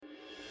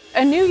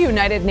A new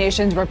United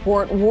Nations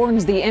report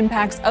warns the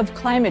impacts of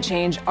climate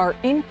change are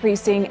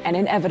increasing and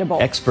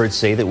inevitable. Experts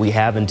say that we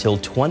have until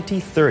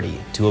 2030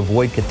 to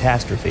avoid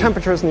catastrophe.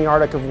 Temperatures in the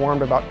Arctic have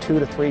warmed about 2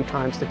 to 3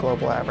 times the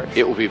global average.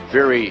 It will be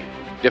very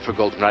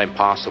difficult, if not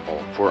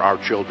impossible, for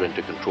our children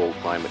to control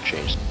climate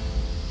change.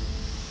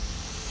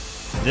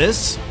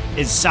 This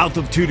is South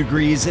of 2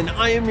 Degrees, and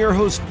I am your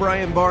host,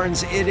 Brian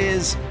Barnes. It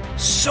is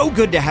so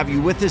good to have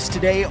you with us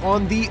today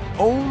on the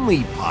only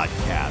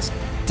podcast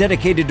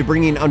dedicated to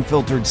bringing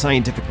unfiltered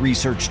scientific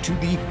research to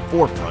the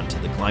forefront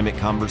of the climate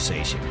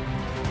conversation.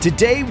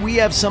 Today, we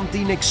have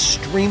something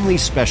extremely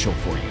special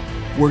for you.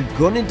 We're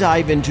going to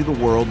dive into the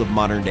world of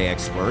modern-day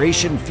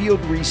exploration,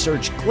 field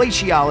research,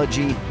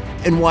 glaciology,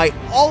 and why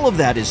all of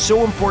that is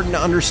so important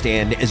to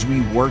understand as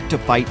we work to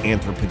fight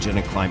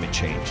anthropogenic climate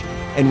change.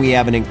 And we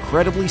have an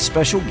incredibly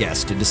special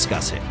guest to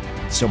discuss it.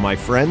 So, my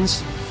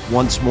friends,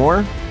 once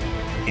more,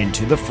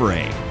 into the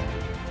fray.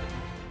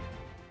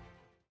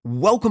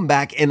 Welcome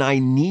back, and I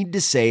need to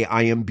say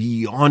I am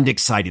beyond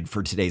excited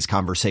for today's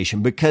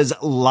conversation because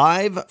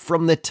live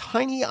from the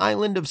tiny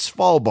island of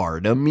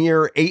Svalbard, a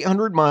mere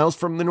 800 miles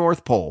from the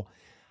North Pole,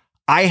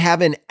 I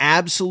have an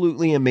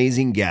absolutely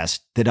amazing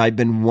guest that I've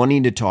been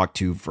wanting to talk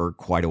to for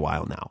quite a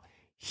while now.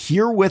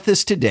 Here with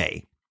us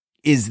today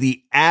is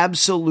the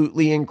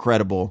absolutely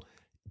incredible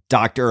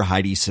Dr.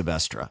 Heïdi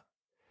Sevestre.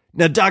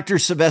 Now, Dr.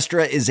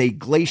 Sevestre is a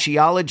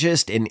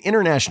glaciologist and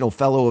international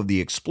fellow of the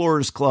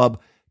Explorers Club,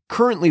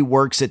 currently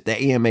works at the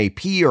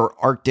AMAP, or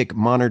Arctic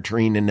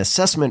Monitoring and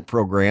Assessment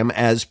Program,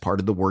 as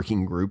part of the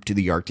working group to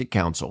the Arctic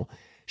Council.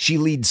 She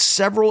leads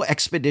several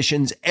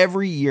expeditions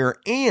every year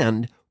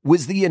and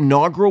was the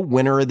inaugural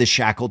winner of the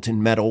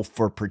Shackleton Medal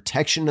for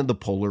protection of the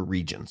polar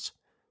regions.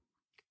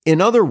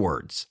 In other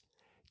words,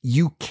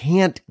 you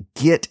can't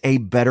get a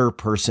better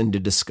person to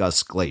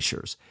discuss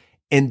glaciers.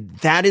 And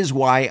that is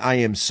why I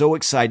am so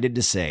excited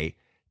to say,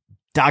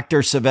 Dr.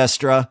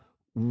 Sevestre,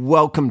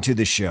 welcome to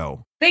the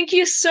show. Thank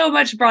you so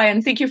much,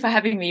 Brian. Thank you for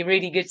having me.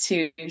 Really good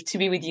to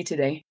be with you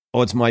today.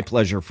 Oh, it's my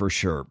pleasure for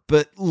sure.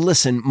 But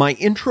listen, my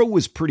intro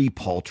was pretty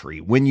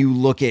paltry when you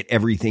look at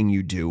everything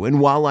you do.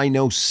 And while I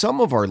know some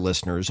of our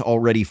listeners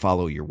already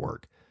follow your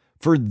work,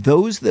 for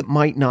those that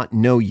might not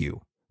know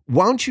you,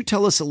 why don't you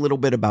tell us a little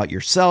bit about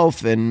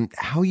yourself and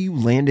how you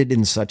landed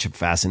in such a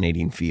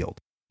fascinating field?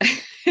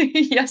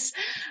 Yes,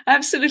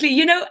 absolutely.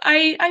 You know,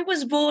 I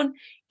was born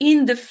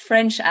in the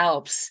French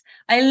Alps.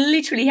 I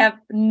literally have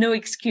no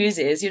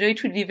excuses. You know,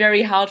 it would be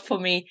very hard for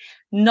me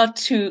not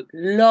to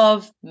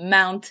love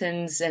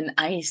mountains and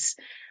ice.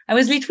 I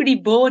was literally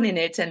born in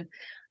it. And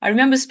I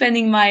remember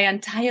spending my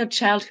entire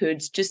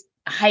childhood just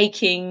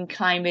hiking,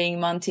 climbing,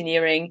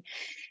 mountaineering.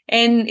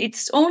 And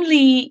it's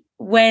only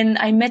when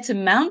I met a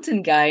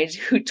mountain guide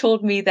who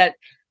told me that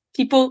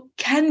people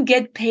can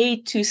get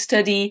paid to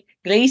study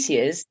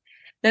glaciers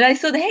that I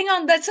thought, hang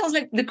on, that sounds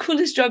like the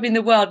coolest job in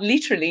the world,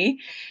 literally.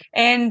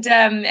 And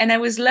I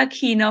was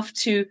lucky enough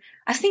to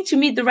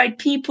meet the right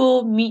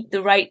people, meet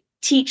the right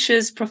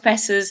teachers,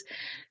 professors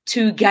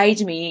to guide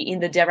me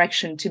in the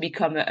direction to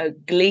become a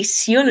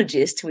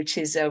glaciologist, which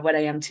is what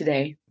I am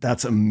today.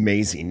 That's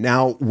amazing.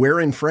 Now, where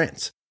in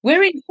France?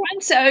 We're in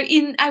France.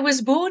 I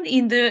was born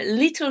in the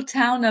little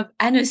town of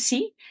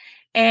Annecy.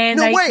 And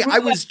no way.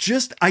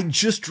 I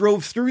just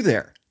drove through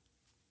there.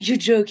 You're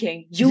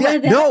joking. You were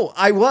there? No,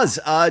 I was.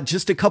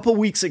 Just a couple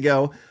weeks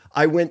ago,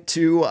 I went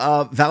to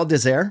Val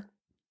d'Isère.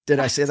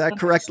 Did I say that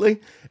correctly?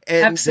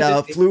 And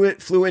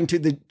flew into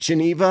the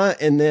Geneva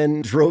and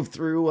then drove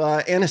through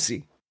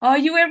Annecy. Oh,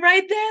 you were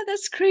right there?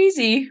 That's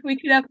crazy. We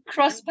could have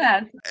crossed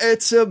paths.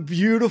 It's a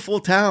beautiful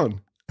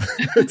town.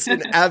 It's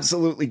an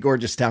absolutely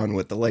gorgeous town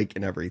with the lake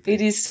and everything. It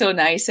is so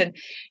nice. And,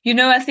 you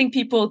know, I think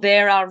people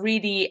there are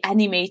really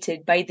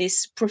animated by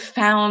this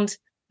profound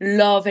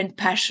love and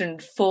passion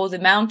for the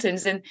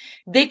mountains, and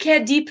they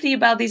care deeply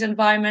about these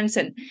environments,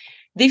 and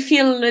they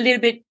feel a little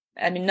bit,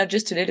 I mean, not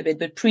just a little bit,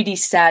 but pretty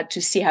sad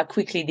to see how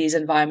quickly these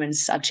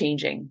environments are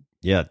changing.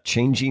 Yeah,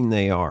 changing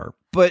they are.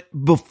 But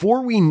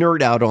before we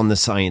nerd out on the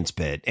science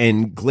bit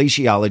and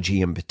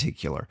glaciology in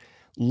particular,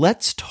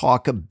 let's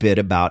talk a bit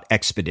about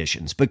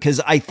expeditions,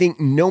 because I think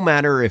no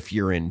matter if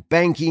you're in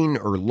banking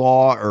or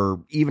law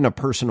or even a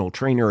personal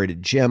trainer at a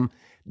gym,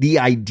 the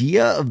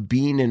idea of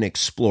being an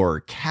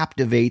explorer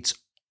captivates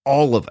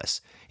all of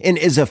us. And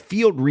as a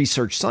field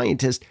research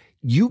scientist,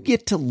 you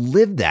get to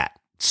live that.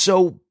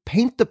 So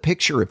paint the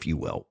picture, if you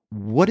will.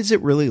 What is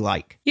it really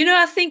like? You know,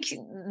 I think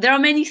there are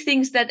many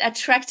things that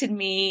attracted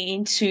me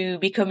into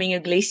becoming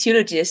a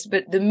glaciologist,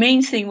 but the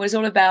main thing was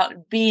all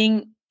about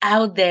being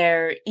out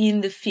there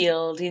in the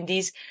field, in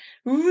these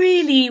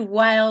really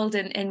wild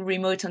and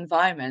remote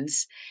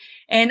environments.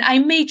 And I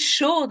made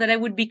sure that I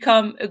would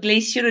become a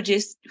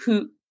glaciologist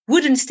who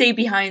wouldn't stay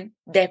behind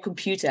their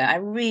computer. I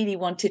really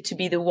wanted to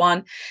be the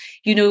one,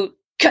 you know,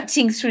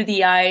 cutting through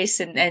the ice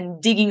and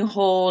digging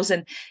holes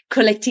and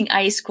collecting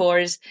ice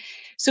cores.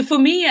 So for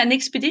me, an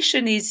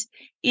expedition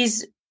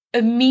is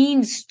a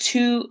means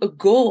to a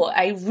goal.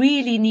 I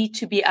really need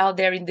to be out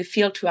there in the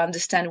field to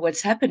understand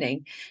what's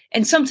happening.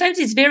 And sometimes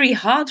it's very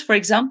hard. For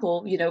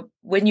example,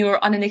 when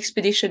you're on an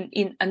expedition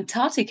in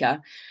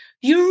Antarctica,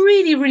 you're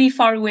really, really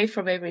far away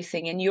from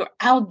everything and you're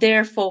out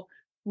there for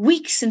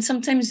weeks and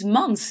sometimes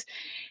months.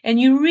 And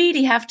you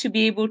really have to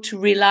be able to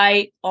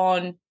rely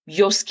on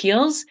your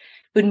skills,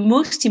 but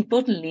most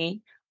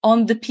importantly,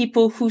 on the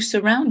people who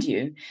surround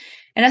you.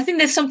 And I think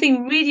there's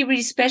something really,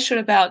 really special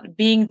about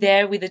being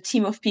there with a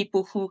team of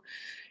people who,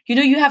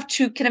 you have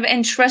to kind of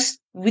entrust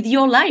with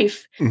your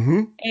life.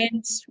 Mm-hmm.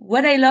 And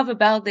what I love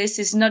about this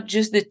is not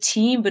just the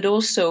team, but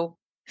also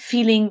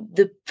feeling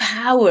the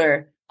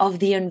power of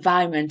the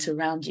environment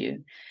around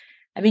you.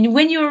 I mean,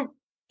 when you're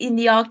in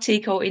the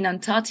Arctic or in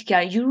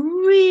Antarctica,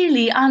 you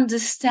really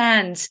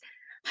understand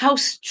how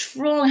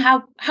strong,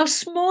 how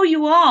small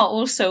you are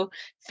also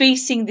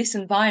facing this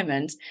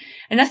environment.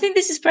 And I think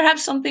this is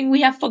perhaps something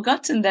we have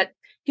forgotten, that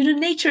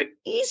nature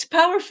is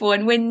powerful.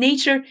 And when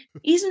nature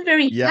isn't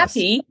very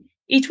happy,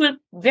 it will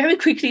very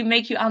quickly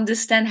make you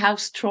understand how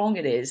strong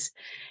it is.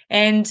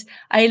 And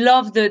I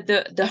love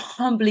the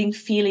humbling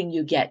feeling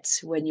you get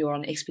when you're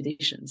on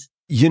expeditions.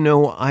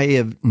 I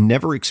have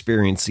never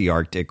experienced the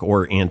Arctic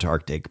or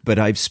Antarctic, but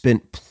I've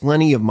spent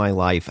plenty of my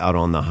life out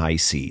on the high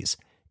seas.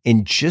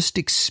 And just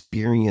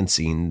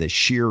experiencing the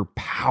sheer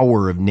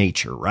power of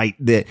nature, right?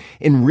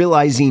 And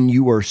realizing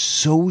you are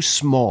so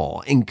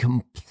small and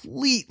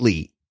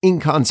completely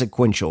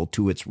inconsequential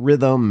to its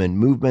rhythm and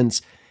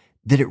movements,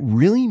 that it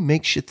really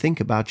makes you think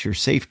about your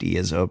safety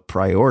as a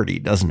priority,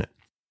 doesn't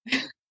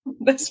it?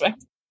 That's right.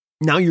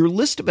 Now, your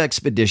list of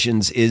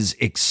expeditions is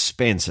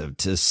expansive,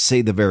 to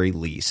say the very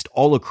least,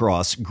 all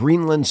across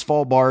Greenland,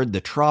 Svalbard,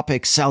 the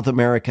tropics, South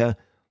America.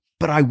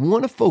 But I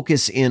want to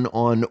focus in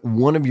on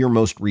one of your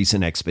most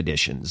recent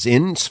expeditions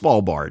in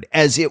Svalbard,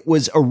 as it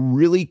was a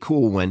really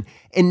cool one,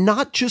 and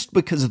not just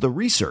because of the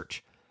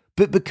research,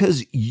 but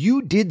because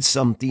you did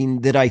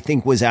something that I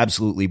think was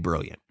absolutely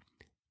brilliant.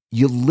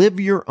 You live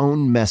your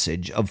own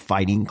message of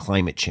fighting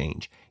climate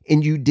change,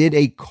 and you did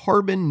a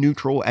carbon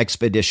neutral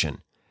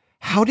expedition.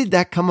 How did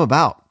that come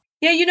about?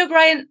 Yeah,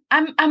 Brian,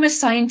 I'm a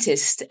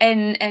scientist,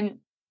 and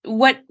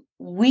what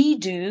we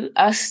do,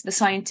 us, the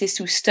scientists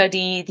who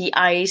study the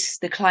ice,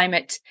 the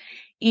climate,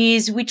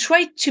 is we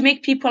try to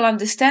make people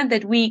understand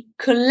that we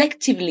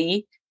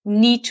collectively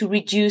need to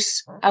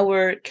reduce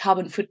our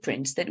carbon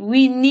footprints, that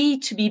we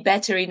need to be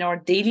better in our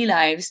daily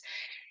lives,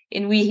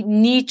 and we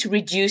need to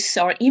reduce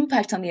our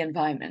impact on the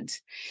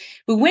environment.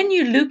 But when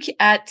you look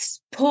at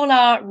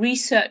polar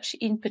research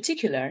in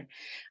particular,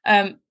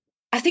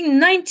 I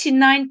think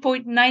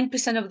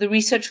 99.9% of the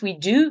research we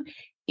do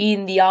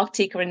in the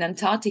Arctic or in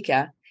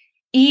Antarctica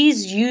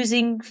is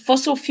using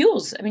fossil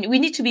fuels. I mean, we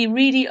need to be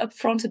really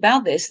upfront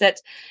about this, that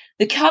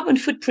the carbon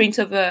footprint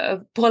of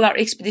a polar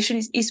expedition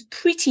is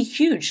pretty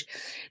huge.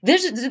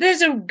 There's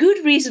a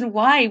good reason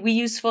why we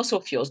use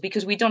fossil fuels,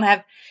 because we don't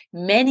have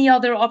many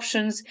other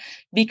options,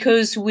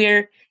 because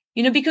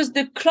because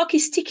the clock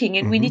is ticking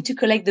and we need to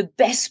collect the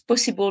best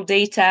possible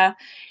data,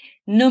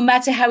 no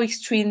matter how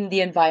extreme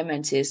the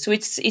environment is. So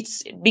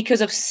it's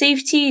because of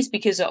safety, it's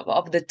because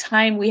of the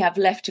time we have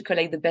left to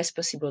collect the best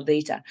possible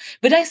data.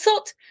 But I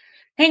thought,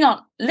 hang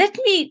on, let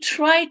me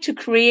try to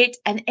create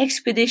an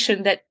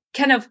expedition that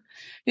kind of,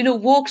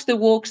 walks the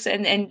walks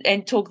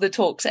and talk the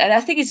talks. And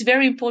I think it's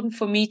very important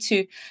for me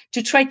to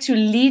try to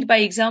lead by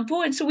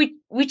example. And so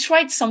we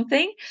tried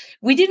something.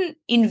 We didn't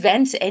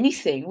invent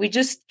anything. We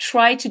just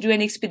tried to do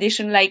an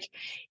expedition like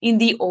in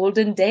the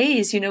olden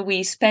days.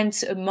 We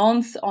spent a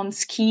month on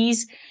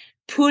skis,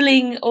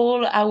 pulling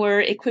all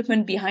our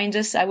equipment behind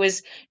us. I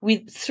was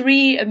with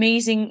three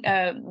amazing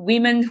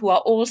women who are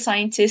all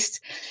scientists,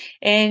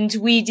 and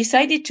we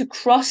decided to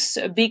cross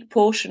a big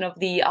portion of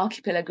the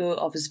archipelago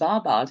of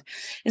Svalbard.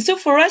 And so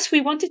for us,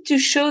 we wanted to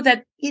show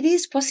that it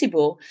is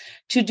possible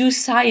to do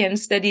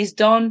science that is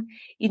done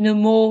in a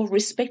more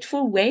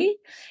respectful way,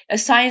 a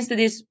science that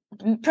is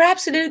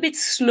perhaps a little bit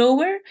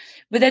slower,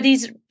 but that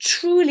is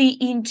truly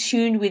in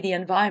tune with the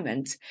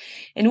environment.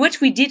 And what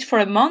we did for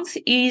a month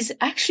is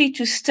actually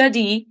to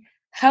study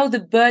how the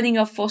burning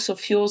of fossil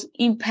fuels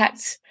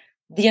impacts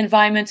the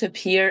environment up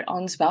here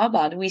on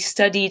Svalbard. We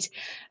studied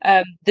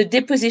the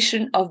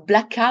deposition of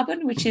black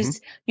carbon, which is,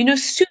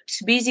 soot,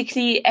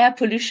 basically air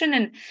pollution.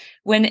 And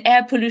when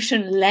air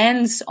pollution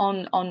lands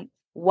on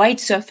white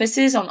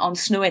surfaces, on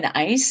snow and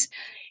ice,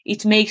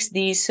 it makes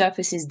these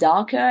surfaces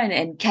darker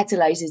and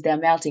catalyzes their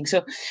melting.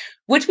 So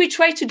what we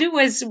tried to do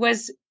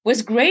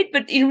was great,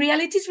 but in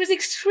reality, it was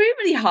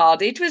extremely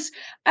hard. It was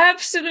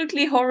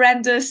absolutely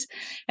horrendous.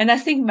 And I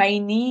think my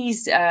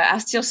knees are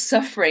still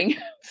suffering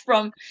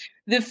from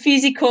the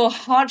physical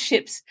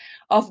hardships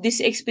of this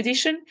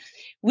expedition.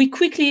 We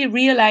quickly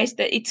realized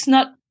that it's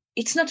not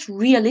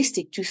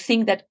realistic to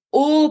think that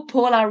all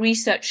polar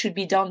research should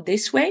be done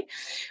this way.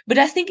 But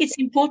I think it's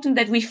important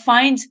that we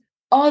find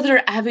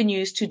other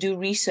avenues to do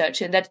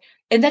research, and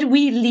that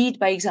we lead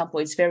by example.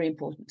 It's very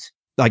important.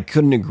 I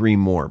couldn't agree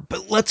more.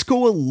 But let's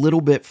go a little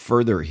bit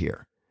further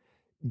here.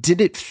 Did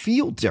it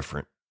feel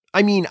different?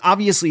 I mean,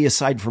 obviously,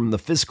 aside from the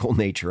physical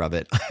nature of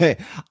it,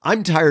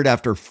 I'm tired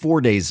after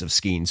 4 days of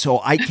skiing, so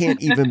I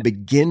can't even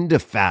begin to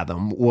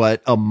fathom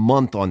what a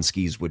month on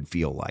skis would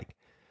feel like.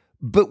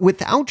 But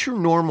without your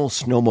normal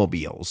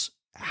snowmobiles,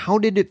 how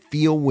did it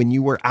feel when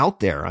you were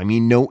out there? I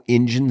mean, no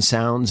engine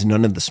sounds,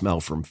 none of the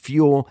smell from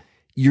fuel.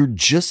 You're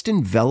just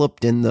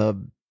enveloped in the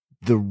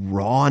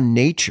raw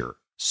nature.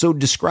 So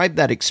describe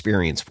that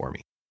experience for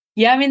me.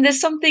 Yeah, I mean,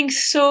 there's something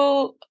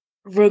so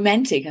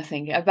romantic, I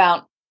think,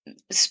 about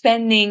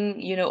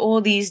spending,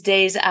 all these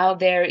days out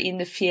there in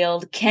the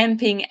field,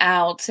 camping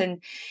out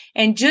and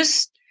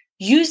just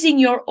using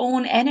your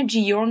own energy,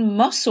 your own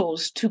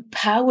muscles to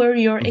power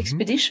your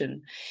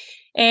expedition.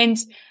 And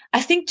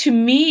I think to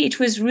me, it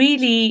was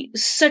really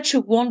such a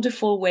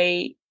wonderful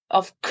way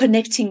of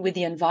connecting with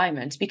the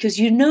environment, because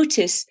you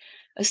notice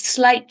a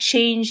slight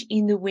change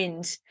in the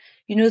wind,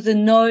 the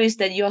noise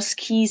that your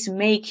skis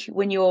make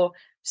when you're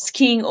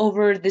skiing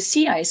over the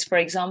sea ice, for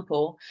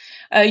example.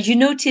 You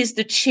notice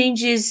the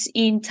changes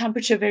in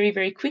temperature very,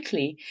 very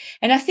quickly.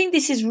 And I think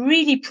this is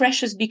really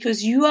precious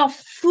because you are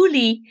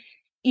fully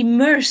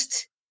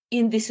immersed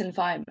in this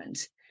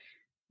environment.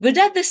 But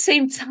at the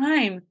same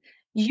time,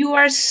 you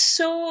are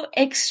so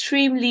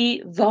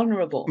extremely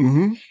vulnerable.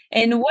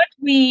 And what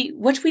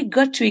we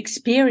got to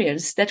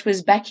experience, that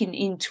was back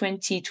in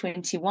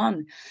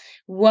 2021,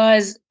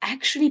 was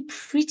actually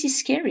pretty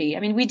scary. I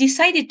mean, we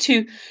decided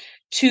to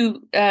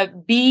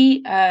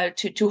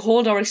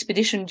hold our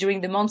expedition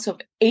during the months of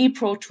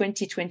April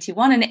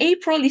 2021, and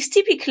April is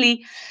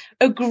typically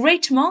a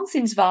great month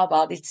in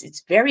Svalbard.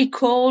 It's very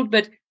cold,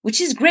 but which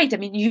is great. I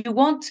mean, you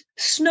want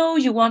snow,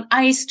 you want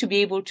ice to be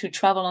able to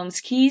travel on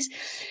skis,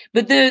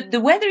 but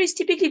the weather is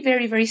typically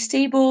very, very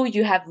stable.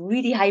 You have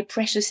really high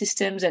pressure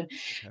systems, and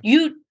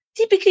you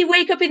typically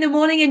wake up in the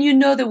morning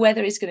and the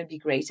weather is going to be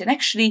great. And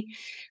actually,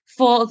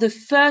 for the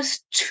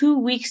first 2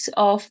 weeks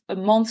of a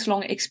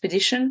month-long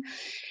expedition,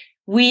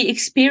 we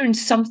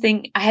experienced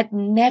something I had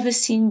never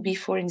seen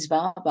before in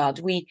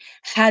Svalbard. We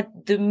had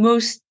the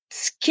most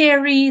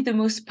scary, the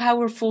most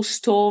powerful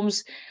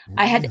storms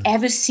I had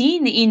ever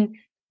seen in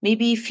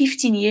maybe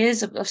 15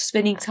 years of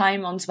spending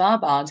time on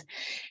Svalbard.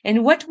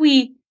 And what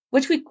we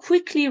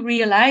quickly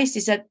realized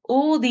is that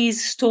all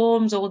these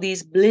storms, all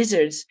these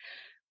blizzards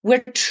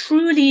were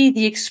truly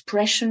the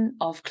expression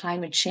of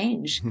climate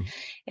change.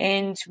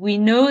 And we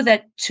know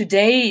that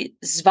today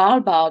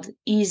Svalbard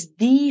is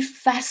the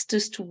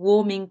fastest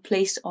warming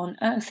place on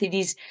Earth. It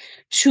is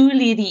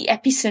truly the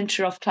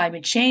epicenter of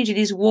climate change. It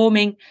is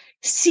warming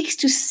 6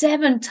 to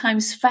 7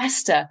 times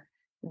faster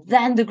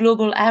than the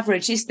global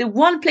average. It's the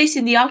one place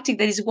in the Arctic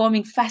that is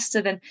warming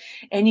faster than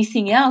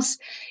anything else.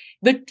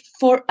 But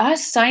for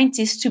us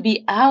scientists to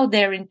be out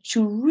there and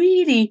to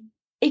really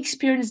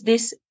experience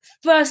this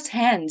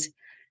firsthand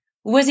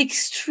was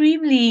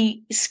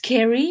extremely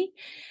scary.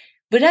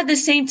 But at the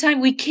same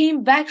time, we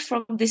came back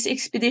from this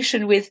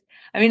expedition with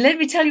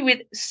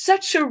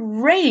such a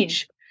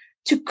rage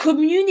to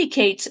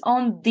communicate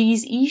on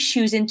these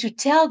issues and to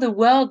tell the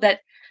world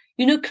that,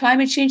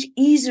 climate change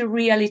is a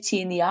reality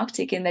in the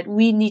Arctic and that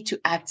we need to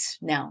act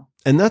now.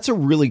 And that's a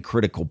really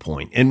critical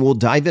point. And we'll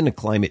dive into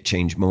climate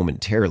change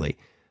momentarily.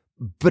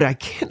 But I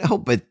can't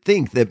help but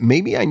think that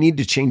maybe I need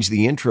to change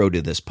the intro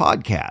to this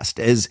podcast,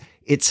 as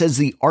it says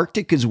the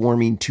Arctic is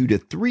warming 2 to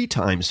 3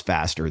 times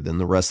faster than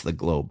the rest of the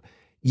globe.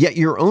 Yet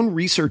your own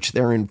research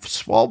there in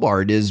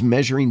Svalbard is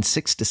measuring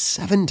 6 to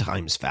 7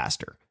 times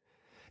faster.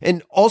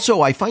 And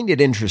also, I find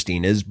it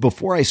interesting as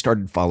before I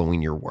started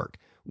following your work,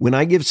 when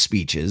I give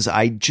speeches,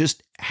 I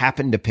just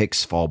happen to pick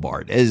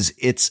Svalbard, as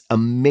it's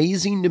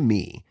amazing to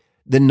me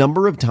the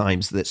number of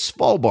times that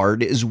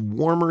Svalbard is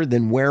warmer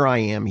than where I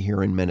am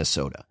here in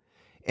Minnesota.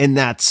 And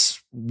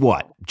that's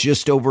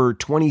just over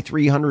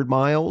 2,300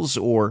 miles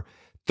or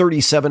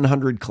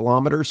 3,700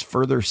 kilometers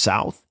further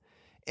south.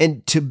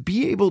 And to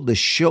be able to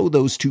show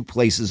those two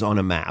places on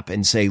a map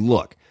and say,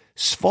 look,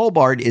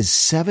 Svalbard is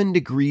 7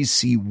 degrees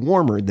C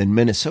warmer than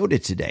Minnesota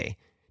today,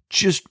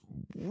 just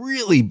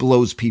really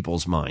blows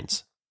people's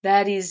minds.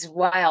 That is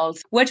wild.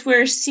 What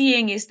we're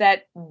seeing is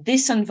that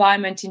this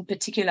environment in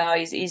particular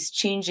is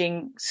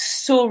changing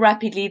so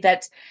rapidly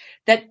that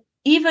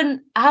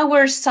even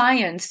our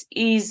science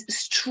is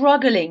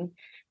struggling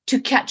to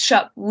catch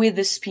up with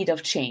the speed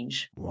of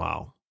change.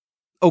 Wow.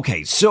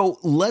 Okay, so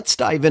let's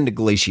dive into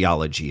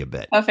glaciology a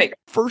bit. Perfect.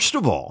 First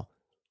of all,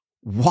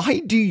 why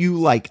do you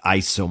like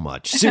ice so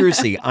much?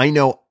 Seriously, I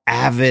know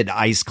avid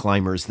ice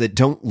climbers that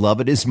don't love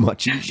it as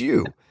much as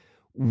you.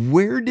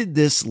 Where did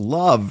this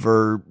love,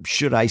 or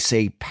should I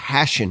say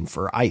passion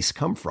for ice,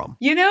 come from?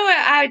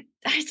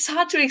 It's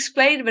hard to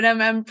explain, but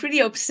I'm pretty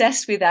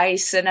obsessed with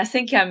ice, and I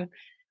think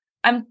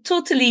I'm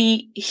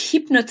totally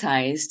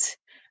hypnotized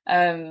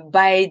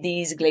by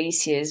these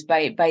glaciers,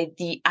 by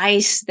the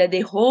ice that they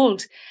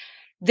hold.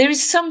 There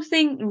is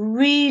something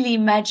really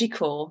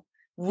magical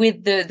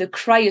with the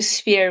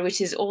cryosphere, which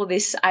is all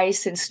this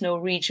ice and snow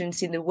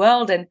regions in the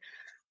world. And,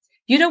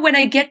 when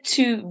I get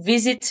to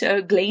visit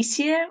a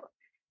glacier,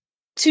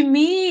 to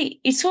me,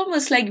 it's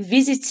almost like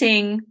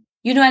visiting,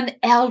 an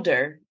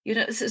elder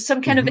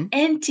some kind of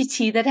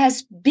entity that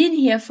has been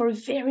here for a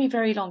very,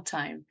 very long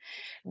time,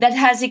 that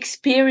has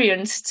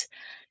experienced,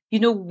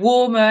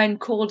 warmer and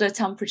colder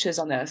temperatures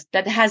on Earth,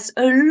 that has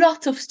a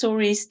lot of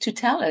stories to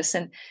tell us.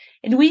 And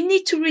we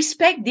need to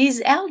respect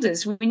these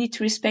elders. We need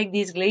to respect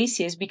these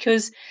glaciers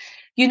because,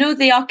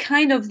 they are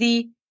kind of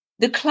the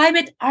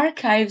climate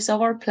archives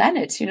of our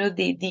planet.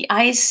 The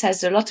ice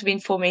has a lot of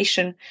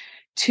information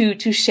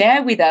to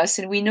share with us.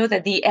 And we know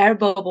that the air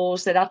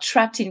bubbles that are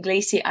trapped in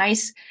glacier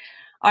ice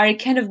are a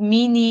kind of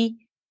mini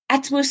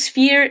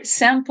atmosphere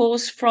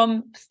samples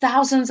from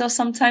thousands or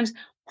sometimes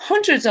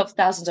hundreds of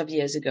thousands of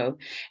years ago.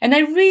 And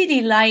I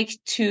really like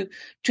to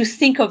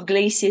think of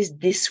glaciers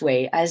this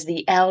way, as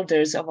the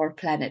elders of our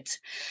planet.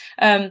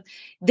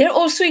 They're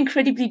also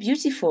incredibly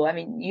beautiful. I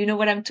mean, you know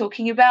what I'm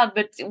talking about,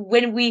 but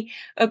when we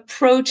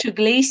approach a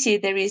glacier,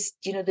 there is,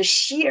 the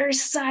sheer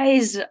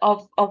size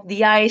of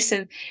the ice,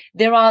 and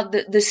there are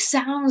the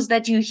sounds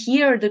that you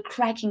hear, the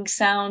cracking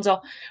sounds,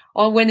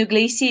 or when a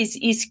glacier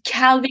is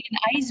calving an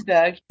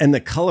iceberg. And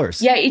the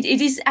colors. Yeah, it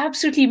is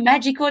absolutely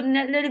magical and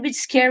a little bit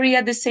scary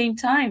at the same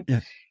time.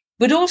 Yeah.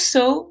 But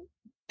also,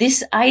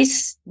 this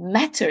ice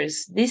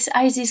matters. This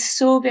ice is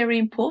so very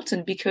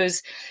important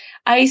because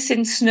ice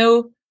and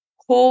snow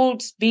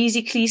hold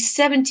basically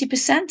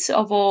 70%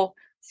 of our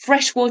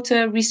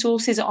freshwater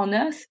resources on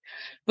Earth.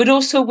 But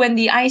also when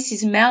the ice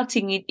is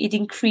melting, it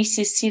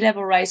increases sea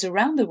level rise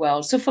around the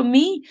world. So for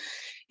me,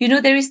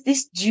 there is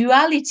this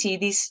duality,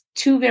 these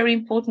two very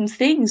important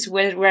things,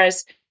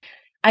 whereas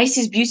ice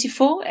is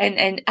beautiful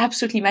and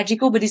absolutely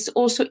magical, but it's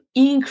also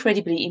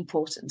incredibly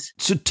important.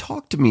 So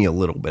talk to me a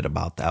little bit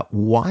about that.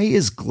 Why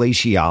is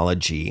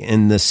glaciology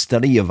and the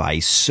study of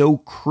ice so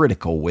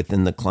critical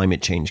within the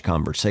climate change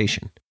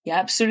conversation? Yeah,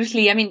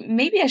 absolutely. I mean,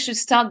 maybe I should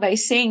start by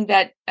saying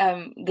that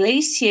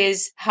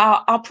glaciers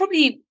are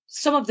probably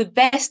some of the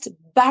best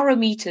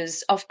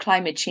barometers of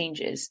climate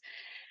changes.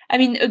 I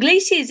mean, a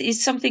glacier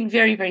is something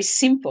very, very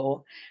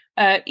simple.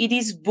 It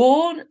is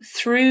born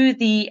through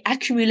the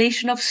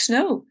accumulation of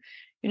snow.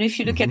 If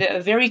you look at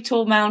a very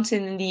tall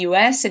mountain in the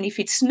US, and if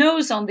it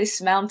snows on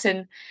this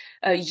mountain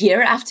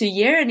year after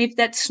year, and if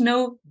that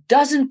snow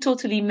doesn't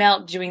totally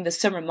melt during the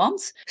summer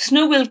months,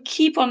 snow will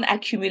keep on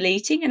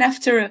accumulating. And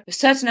after a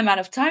certain amount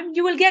of time,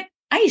 you will get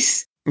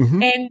ice.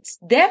 And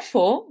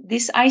therefore,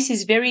 this ice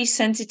is very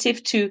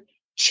sensitive to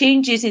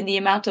changes in the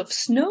amount of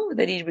snow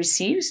that it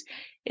receives,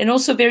 and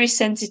also very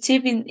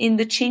sensitive in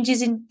the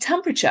changes in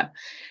temperature.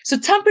 So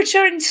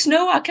temperature and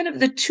snow are kind of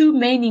the two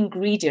main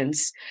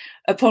ingredients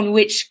upon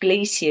which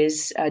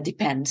glaciers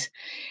depend.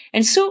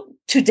 And so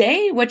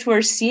today, what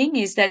we're seeing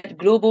is that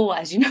global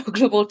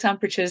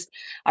temperatures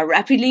are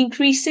rapidly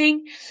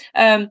increasing.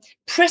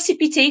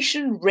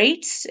 Precipitation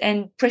rates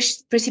and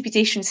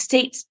precipitation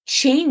states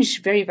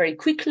change very, very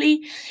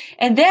quickly.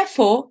 And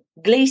therefore,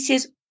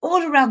 glaciers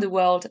all around the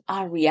world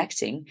are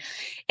reacting.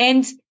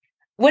 And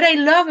what I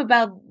love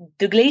about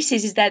the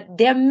glaciers is that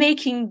they're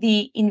making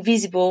the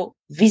invisible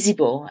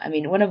visible. I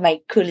mean, one of my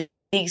colleagues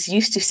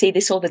used to say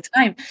this all the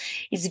time.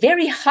 It's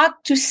very hard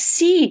to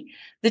see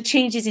the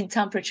changes in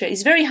temperature.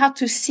 It's very hard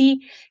to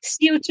see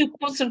CO2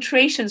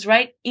 concentrations,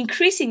 right,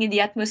 increasing in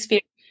the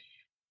atmosphere.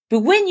 But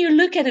when you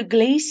look at a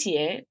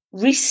glacier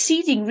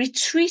receding,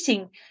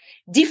 retreating,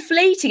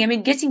 deflating, I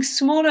mean, getting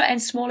smaller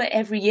and smaller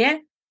every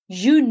year,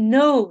 you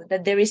know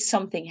that there is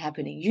something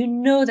happening. You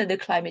know that the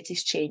climate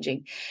is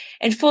changing.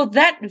 And for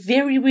that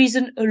very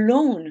reason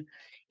alone,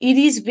 it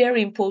is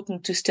very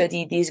important to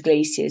study these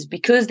glaciers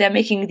because they're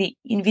making the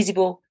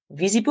invisible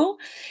visible,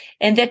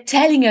 and they're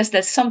telling us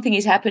that something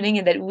is happening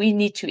and that we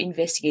need to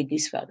investigate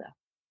this further.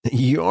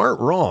 You aren't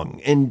wrong.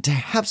 And to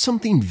have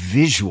something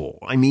visual,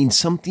 I mean,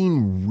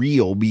 something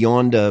real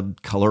beyond a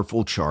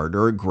colorful chart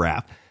or a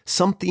graph,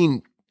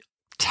 something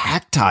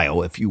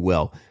tactile, if you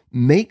will,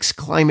 makes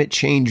climate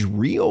change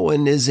real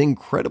and is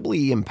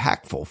incredibly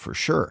impactful for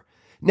sure.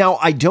 Now,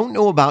 I don't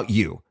know about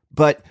you,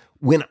 but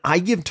when I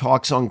give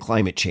talks on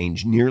climate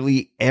change,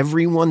 nearly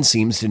everyone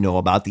seems to know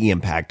about the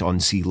impact on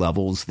sea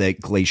levels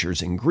that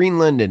glaciers in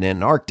Greenland and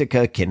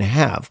Antarctica can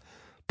have.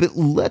 But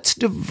let's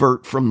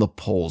divert from the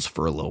poles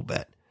for a little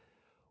bit.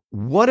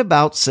 What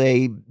about,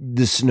 say,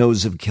 the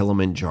snows of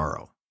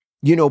Kilimanjaro?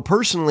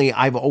 Personally,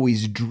 I've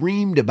always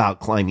dreamed about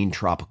climbing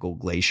tropical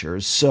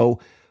glaciers, so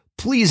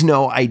please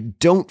know I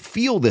don't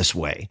feel this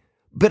way,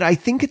 but I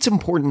think it's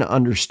important to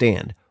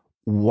understand,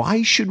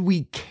 why should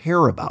we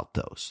care about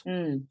those?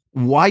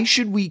 Why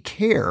should we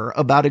care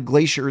about a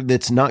glacier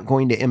that's not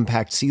going to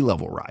impact sea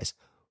level rise?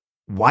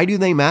 Why do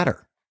they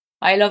matter?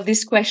 I love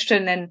this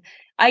question, and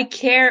I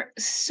care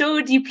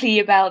so deeply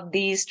about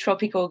these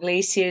tropical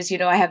glaciers.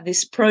 I have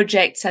this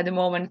project at the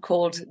moment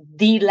called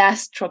The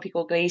Last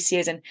Tropical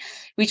Glaciers, and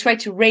we try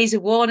to raise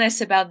awareness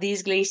about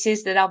these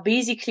glaciers that are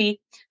basically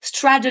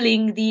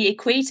straddling the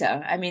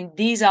equator. I mean,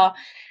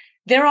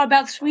 there are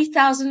about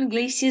 3,000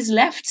 glaciers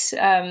left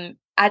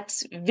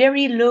at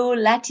very low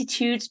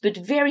latitudes, but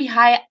very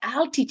high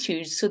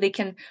altitudes, so they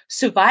can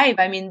survive.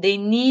 I mean, they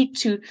need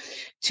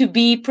to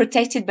be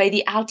protected by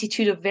the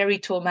altitude of very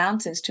tall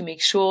mountains to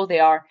make sure they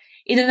are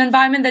in an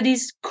environment that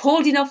is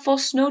cold enough for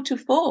snow to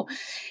fall.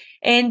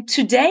 And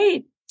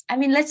today, I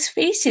mean, let's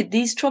face it,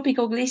 these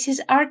tropical glaciers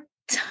are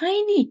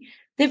tiny.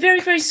 They're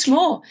very, very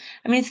small.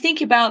 I mean,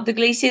 think about the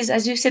glaciers,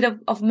 as you said,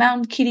 of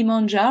Mount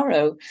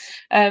Kilimanjaro.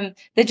 They're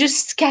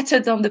just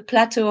scattered on the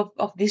plateau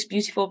of this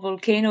beautiful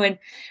volcano. And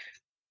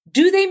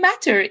do they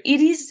matter?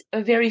 It is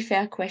a very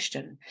fair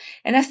question.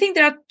 And I think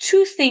there are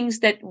two things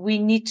that we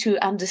need to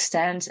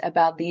understand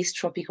about these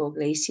tropical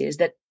glaciers.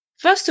 That,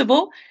 first of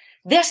all,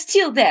 they're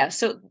still there.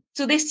 So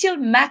they still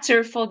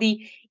matter for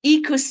the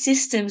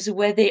ecosystems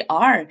where they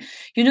are.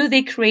 You know,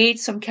 they create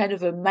some kind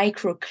of a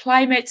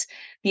microclimate.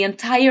 The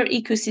entire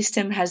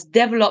ecosystem has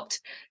developed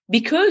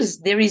because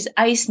there is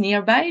ice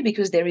nearby,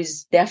 because there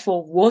is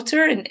therefore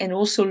water and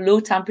also low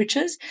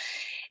temperatures.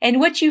 And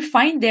what you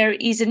find there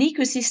is an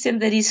ecosystem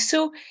that is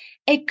so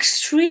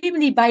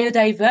extremely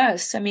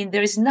biodiverse. I mean,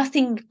 there is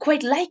nothing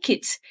quite like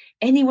it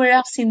anywhere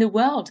else in the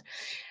world.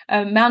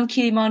 Mount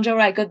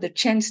Kilimanjaro, I got the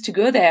chance to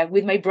go there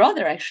with my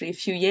brother actually a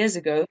few years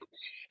ago.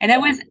 And I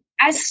was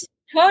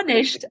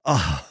astonished.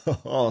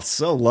 Oh,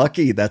 so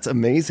lucky. That's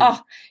amazing.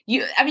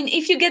 I mean,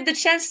 if you get the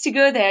chance to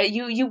go there,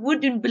 you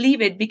wouldn't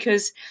believe it,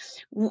 because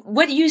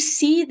what you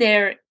see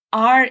there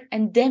are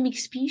endemic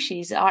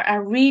species,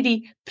 are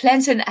really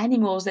plants and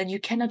animals that you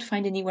cannot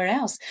find anywhere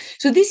else.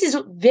 So this is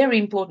very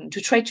important,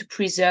 to try to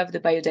preserve the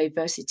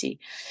biodiversity.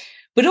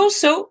 But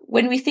also,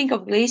 when we think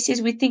of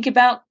glaciers, we think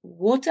about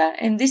water.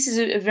 And this is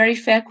a very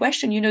fair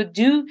question. You know,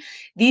 do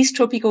these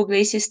tropical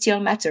glaciers still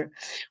matter?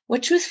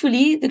 Well,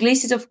 truthfully, the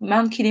glaciers of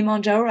Mount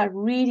Kilimanjaro are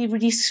really,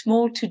 really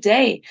small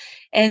today.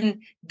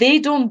 And they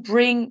don't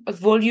bring a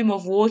volume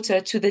of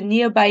water to the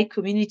nearby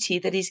community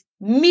that is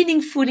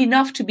meaningful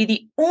enough to be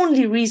the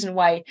only reason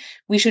why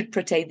we should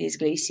protect these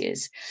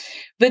glaciers.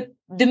 But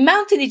the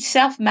mountain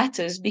itself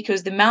matters,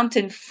 because the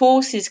mountain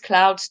forces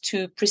clouds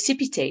to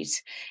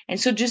precipitate. And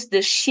so just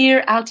the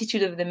sheer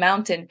altitude of the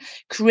mountain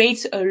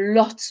creates a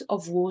lot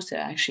of water,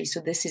 actually. So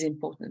this is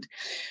important.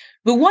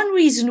 But one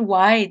reason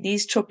why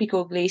these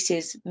tropical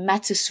glaciers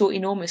matter so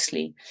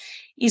enormously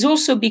is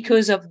also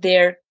because of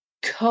their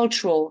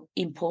cultural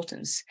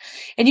importance.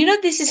 And, you know,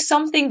 this is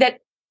something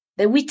that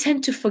we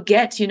tend to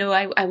forget. You know,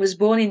 I was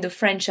born in the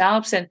French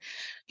Alps, and,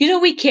 you know,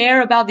 we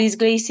care about these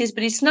glaciers,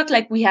 but it's not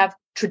like we have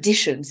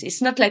traditions.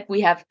 It's not like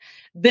we have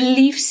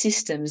belief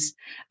systems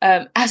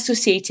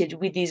associated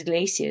with these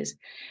glaciers.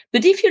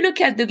 But if you look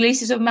at the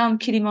glaciers of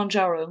Mount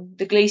Kilimanjaro,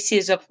 the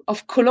glaciers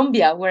of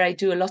Colombia, where I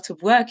do a lot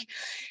of work,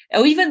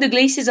 or even the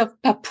glaciers of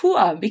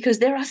Papua, because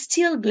there are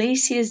still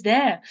glaciers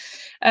there,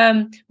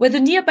 where the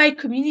nearby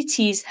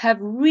communities have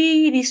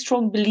really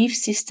strong belief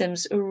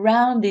systems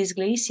around these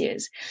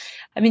glaciers.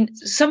 I mean,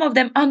 some of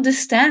them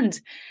understand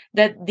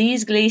that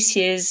these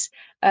glaciers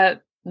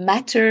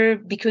matter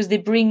because they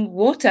bring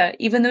water,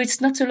 even though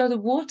it's not a lot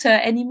of water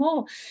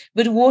anymore.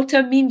 But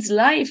water means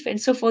life.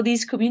 And so for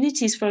these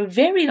communities, for a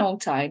very long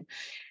time,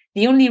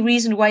 the only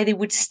reason why they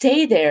would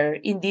stay there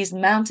in these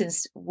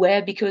mountains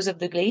were because of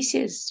the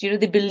glaciers. You know,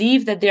 they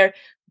believe that their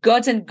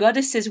gods and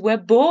goddesses were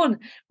born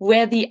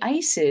where the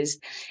ice is.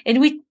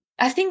 And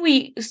I think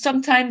we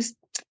sometimes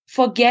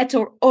forget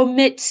or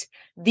omit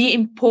the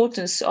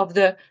importance of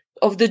the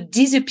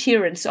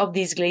disappearance of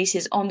these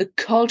glaciers on the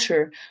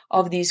culture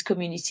of these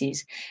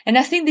communities. And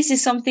I think this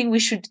is something we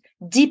should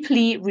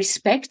deeply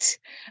respect.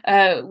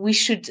 We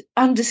should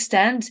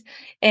understand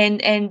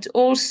and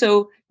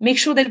also make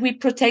sure that we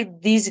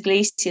protect these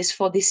glaciers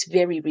for this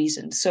very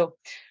reason. So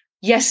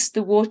yes,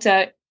 the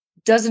water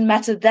doesn't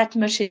matter that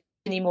much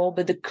anymore,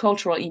 but the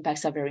cultural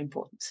impacts are very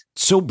important.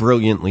 So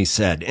brilliantly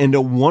said, and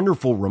a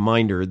wonderful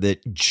reminder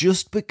that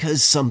just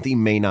because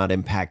something may not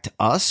impact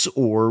us,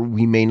 or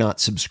we may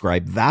not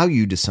subscribe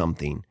value to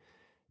something,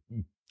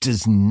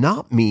 does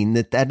not mean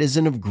that that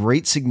isn't of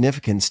great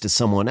significance to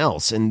someone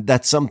else. And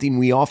that's something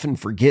we often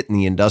forget in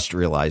the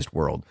industrialized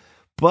world,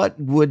 but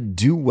would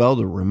do well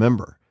to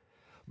remember.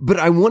 But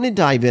I want to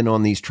dive in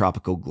on these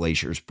tropical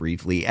glaciers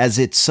briefly, as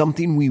it's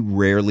something we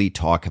rarely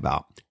talk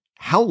about.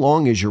 How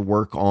long has your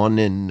work on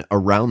and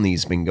around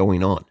these been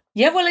going on?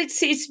 Yeah, well,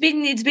 it's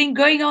been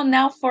going on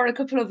now for a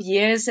couple of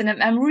years, and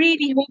I'm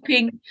really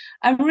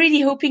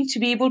hoping to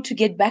be able to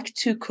get back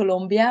to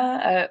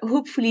Colombia,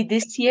 hopefully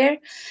this year,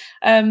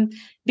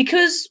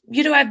 because,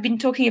 you know, I've been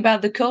talking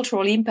about the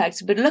cultural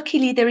impacts, but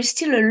luckily there is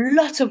still a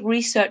lot of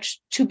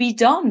research to be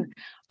done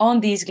on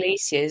these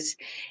glaciers.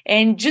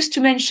 And just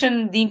to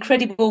mention the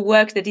incredible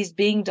work that is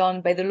being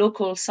done by the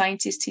local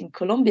scientists in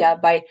Colombia,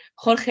 by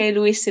Jorge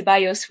Luis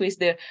Ceballos, who is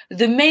the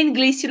main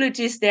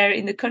glaciologist there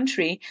in the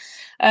country,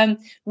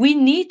 we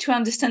need to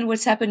understand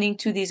what's happening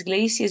to these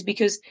glaciers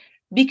because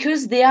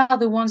they are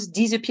the ones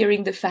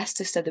disappearing the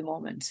fastest at the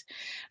moment.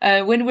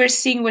 When we're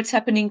seeing what's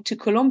happening to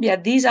Colombia,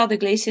 these are the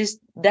glaciers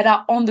that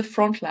are on the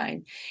front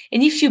line.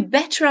 And if you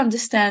better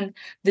understand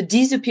the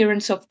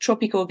disappearance of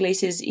tropical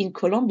glaciers in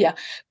Colombia,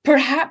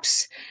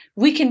 perhaps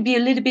we can be a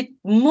little bit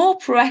more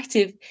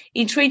proactive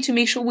in trying to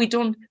make sure we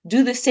don't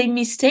do the same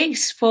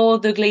mistakes for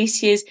the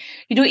glaciers,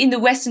 in the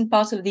western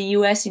part of the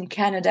US, in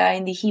Canada,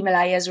 in the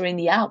Himalayas, or in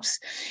the Alps.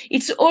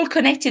 It's all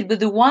connected, but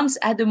the ones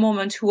at the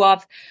moment who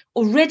have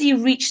already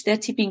reached their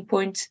tipping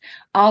point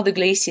are the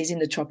glaciers in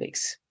the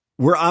tropics.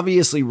 We're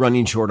obviously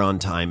running short on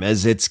time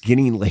as it's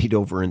getting late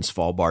over in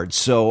Svalbard,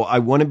 so I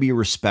want to be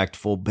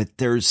respectful, but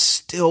there's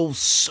still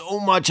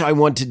so much I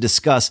want to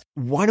discuss.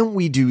 Why don't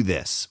we do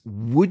this?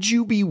 Would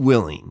you be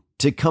willing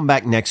to come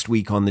back next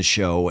week on the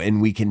show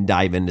and we can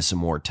dive into some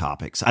more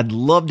topics? I'd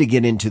love to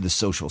get into the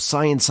social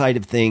science side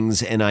of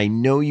things, and I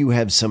know you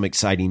have some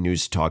exciting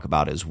news to talk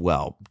about as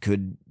well.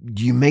 Could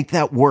you make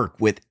that work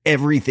with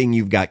everything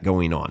you've got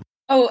going on?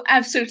 Oh,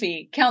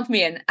 absolutely. Count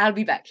me in. I'll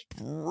be back.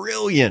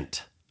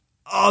 Brilliant.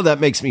 Oh, that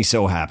makes me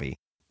so happy.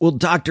 Well,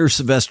 Dr.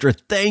 Sevestre,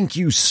 thank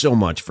you so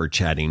much for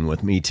chatting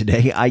with me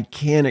today. I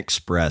can't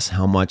express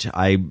how much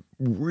I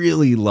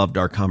really loved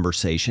our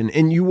conversation,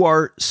 and you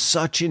are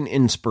such an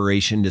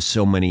inspiration to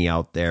so many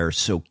out there.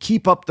 So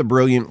keep up the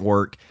brilliant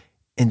work,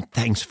 and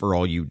thanks for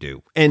all you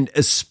do, and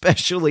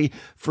especially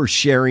for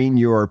sharing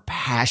your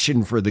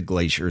passion for the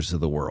glaciers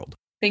of the world.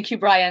 Thank you,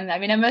 Brian.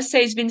 I must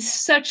say it's been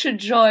such a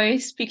joy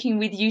speaking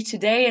with you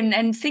today.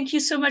 And thank you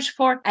so much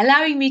for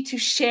allowing me to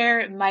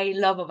share my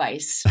love of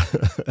ice.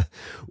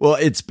 Well,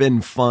 it's been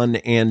fun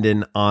and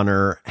an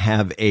honor.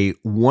 Have a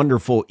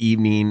wonderful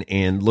evening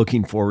and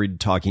looking forward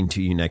to talking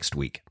to you next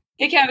week.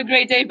 Take care. Have a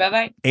great day.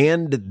 Bye-bye.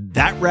 And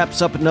that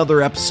wraps up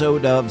another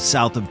episode of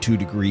South of 2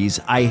 Degrees.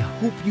 I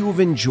hope you have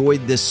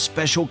enjoyed this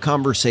special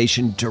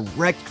conversation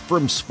direct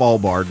from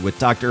Svalbard with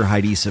Dr.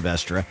 Heïdi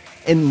Sevestre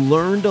and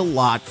learned a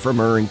lot from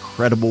her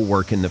incredible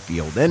work in the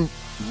field. And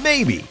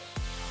maybe,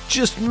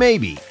 just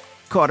maybe,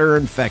 caught her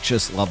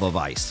infectious love of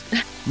ice.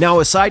 Now,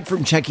 aside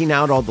from checking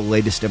out all the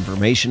latest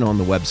information on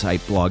the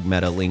website, blog,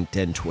 Meta,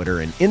 LinkedIn, Twitter,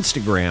 and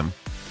Instagram,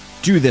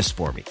 do this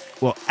for me.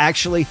 Well,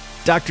 actually,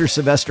 Dr.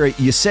 Sevestre,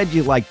 you said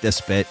you liked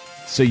this bit,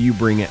 so you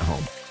bring it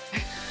home.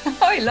 Oh,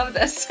 I love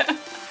this.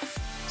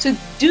 So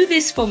do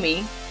this for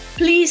me.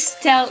 Please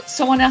tell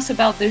someone else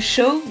about the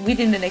show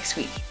within the next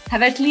week.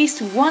 Have at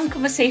least one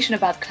conversation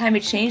about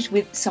climate change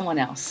with someone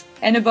else.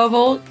 And above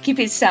all, keep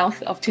it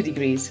south of 2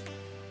 degrees.